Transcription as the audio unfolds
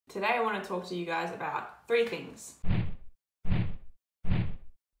Today I want to talk to you guys about 3 things.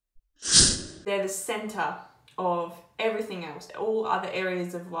 They're the center of everything else. All other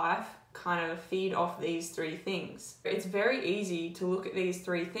areas of life kind of feed off these 3 things. It's very easy to look at these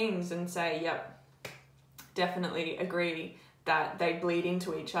 3 things and say, yep, definitely agree that they bleed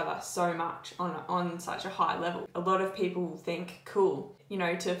into each other so much on such a high level. A lot of people think, cool,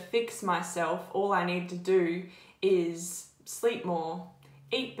 to fix myself, all I need to do is sleep more,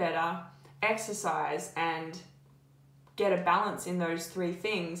 eat better, exercise, and get a balance in those 3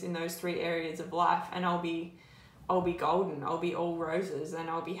 things, in those 3 areas of life, and I'll be golden, I'll be all roses, and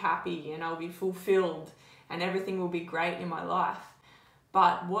I'll be happy, and I'll be fulfilled, and everything will be great in my life.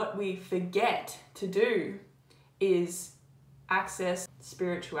 But what we forget to do is access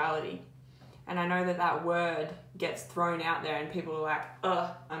spirituality. And I know that word gets thrown out there and people are like,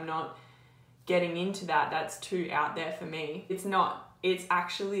 I'm not getting into that. That's too out there for me. It's not. It's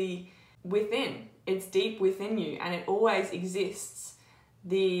actually within. It's deep within you and it always exists.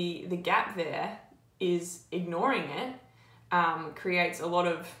 The gap there is ignoring it, creates a lot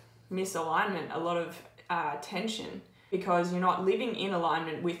of misalignment, a lot of tension, because you're not living in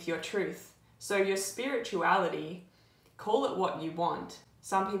alignment with your truth. So your spirituality, call it what you want.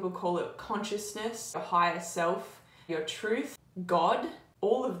 Some people call it consciousness, your higher self, your truth, God,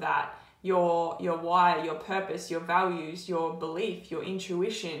 all of that, your why, your purpose, your values, your belief, your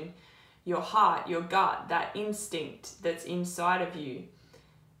intuition, your heart, your gut, that instinct that's inside of you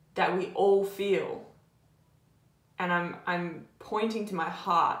that we all feel. And I'm pointing to my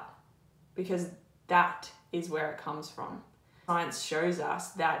heart because that is where it comes from. Science shows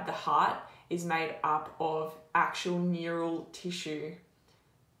us that the heart is made up of actual neural tissue,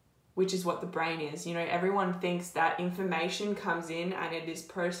 which is what the brain is. Everyone thinks that information comes in and it is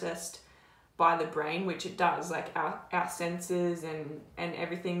processed by the brain, which it does, like our senses and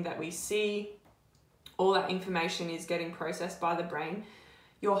everything that we see, all that information is getting processed by the brain.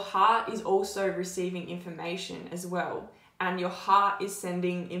 Your heart is also receiving information as well, and your heart is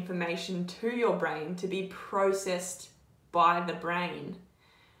sending information to your brain to be processed by the brain.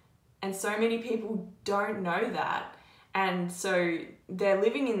 And so many people don't know that. And so they're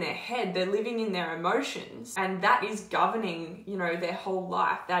living in their head, they're living in their emotions, and that is governing, their whole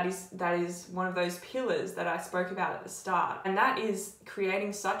life. That is one of those pillars that I spoke about at the start. And that is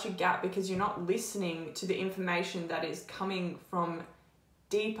creating such a gap because you're not listening to the information that is coming from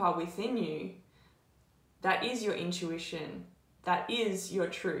deeper within you. That is your intuition. That is your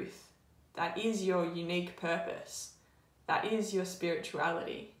truth. That is your unique purpose. That is your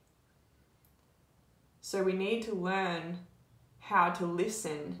spirituality. So we need to learn how to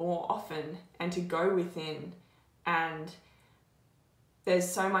listen more often and to go within. And there's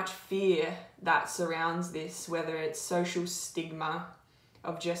so much fear that surrounds this, whether it's social stigma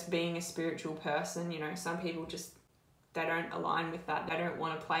of just being a spiritual person. Some people they don't align with that. They don't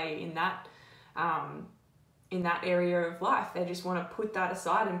want to play in that area of life. They just want to put that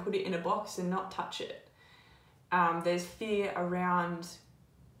aside and put it in a box and not touch it. There's fear around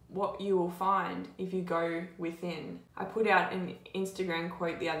what you will find if you go within. I put out an Instagram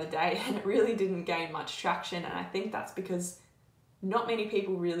quote the other day and it really didn't gain much traction, and I think that's because not many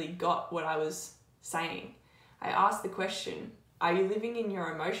people really got what I was saying. I asked the question, are you living in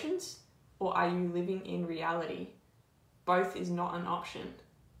your emotions or are you living in reality? Both is not an option.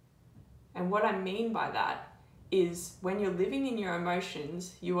 And what I mean by that is when you're living in your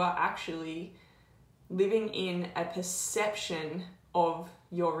emotions, you are actually living in a perception of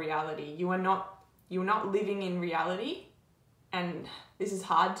your reality. You're not living in reality, and this is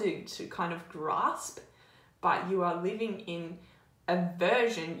hard to kind of grasp, but you are living in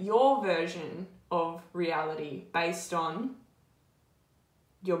your version of reality based on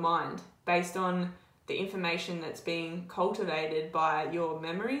your mind, based on the information that's being cultivated by your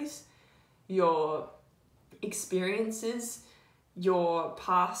memories, your experiences, your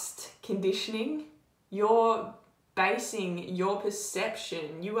past conditioning. You're basing your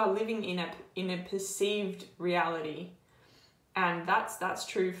perception. You are living in a perceived reality, and that's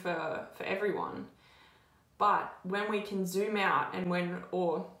true for everyone. But when we can zoom out and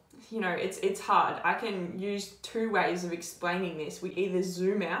it's hard. I can use 2 ways of explaining this. We either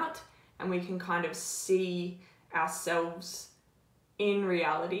zoom out and we can kind of see ourselves in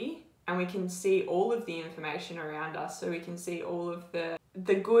reality, and we can see all of the information around us, so we can see all of the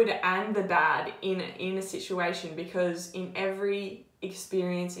good and the bad in a situation, because in every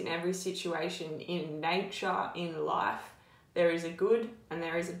experience, in every situation, in nature, in life, there is a good and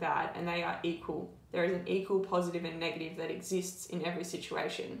there is a bad, and they are equal. There is an equal positive and negative that exists in every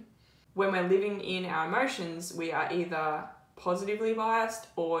situation. When we're living in our emotions, we are either positively biased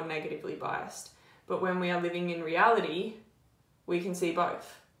or negatively biased. But when we are living in reality, we can see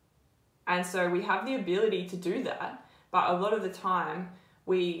both. And so we have the ability to do that, but a lot of the time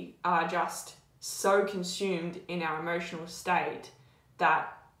we are just so consumed in our emotional state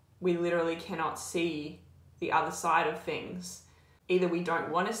that we literally cannot see the other side of things. Either we don't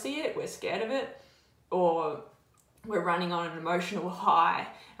want to see it, we're scared of it, or we're running on an emotional high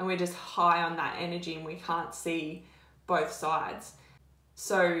and we're just high on that energy and we can't see both sides.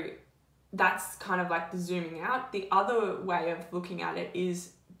 So that's kind of like the zooming out. The other way of looking at it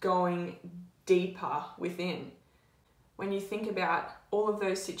is going deeper within. When you think about all of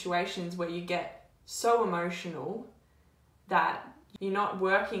those situations where you get so emotional that you're not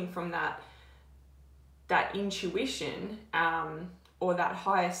working from that intuition, or that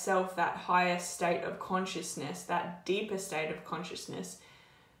higher self, that higher state of consciousness, that deeper state of consciousness,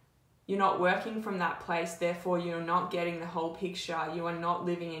 you're not working from that place, therefore you're not getting the whole picture. You are not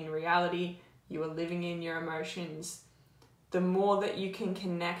living in reality, you are living in your emotions. The more that you can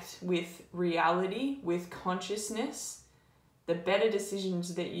connect with reality, with consciousness, the better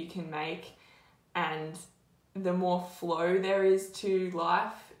decisions that you can make, and the more flow there is to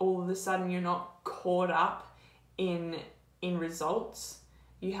life. All of a sudden you're not caught up in results.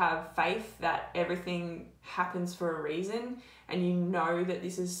 You have faith that everything happens for a reason, and you know that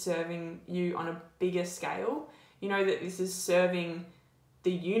this is serving you on a bigger scale. You know that this is serving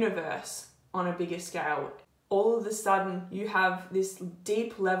the universe on a bigger scale. All of a sudden you have this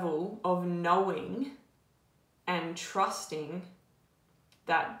deep level of knowing and trusting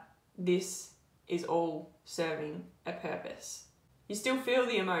that this is all serving a purpose. You still feel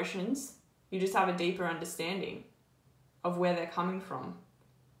the emotions, you just have a deeper understanding of where they're coming from.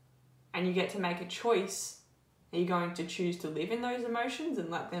 And you get to make a choice. Are you going to choose to live in those emotions and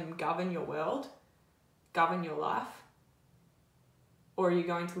let them govern your world, govern your life? Or are you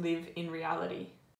going to live in reality?